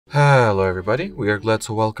Hello everybody, we are glad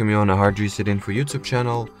to welcome you on a HardReset.Info YouTube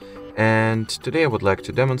channel, and today I would like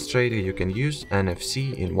to demonstrate how you can use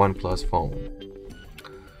NFC in OnePlus phone.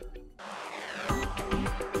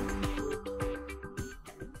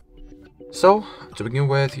 So, to begin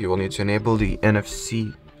with, you will need to enable the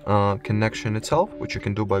NFC connection itself, which you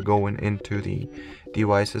can do by going into the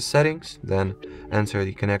device's settings, then enter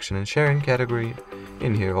the connection and sharing category.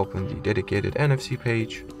 In here, open the dedicated NFC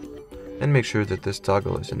page, and make sure that this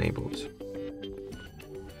toggle is enabled.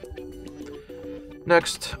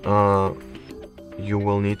 Next, you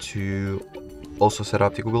will need to also set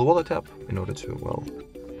up the Google Wallet app in order to,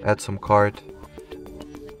 add some card.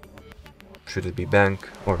 Should it be bank,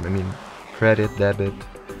 or credit, debit,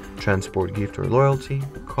 transport, gift, or loyalty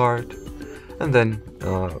card, and then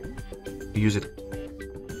use it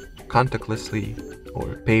contactlessly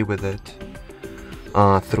or pay with it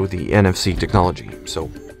through the NFC technology.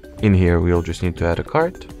 So in here, we'll just need to add a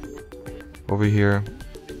card over here.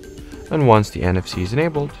 And once the NFC is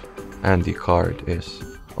enabled and the card is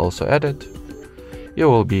also added, you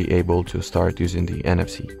will be able to start using the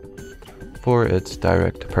NFC for its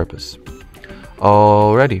direct purpose.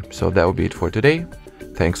 Alrighty, so that will be it for today.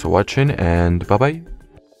 Thanks for watching and bye-bye.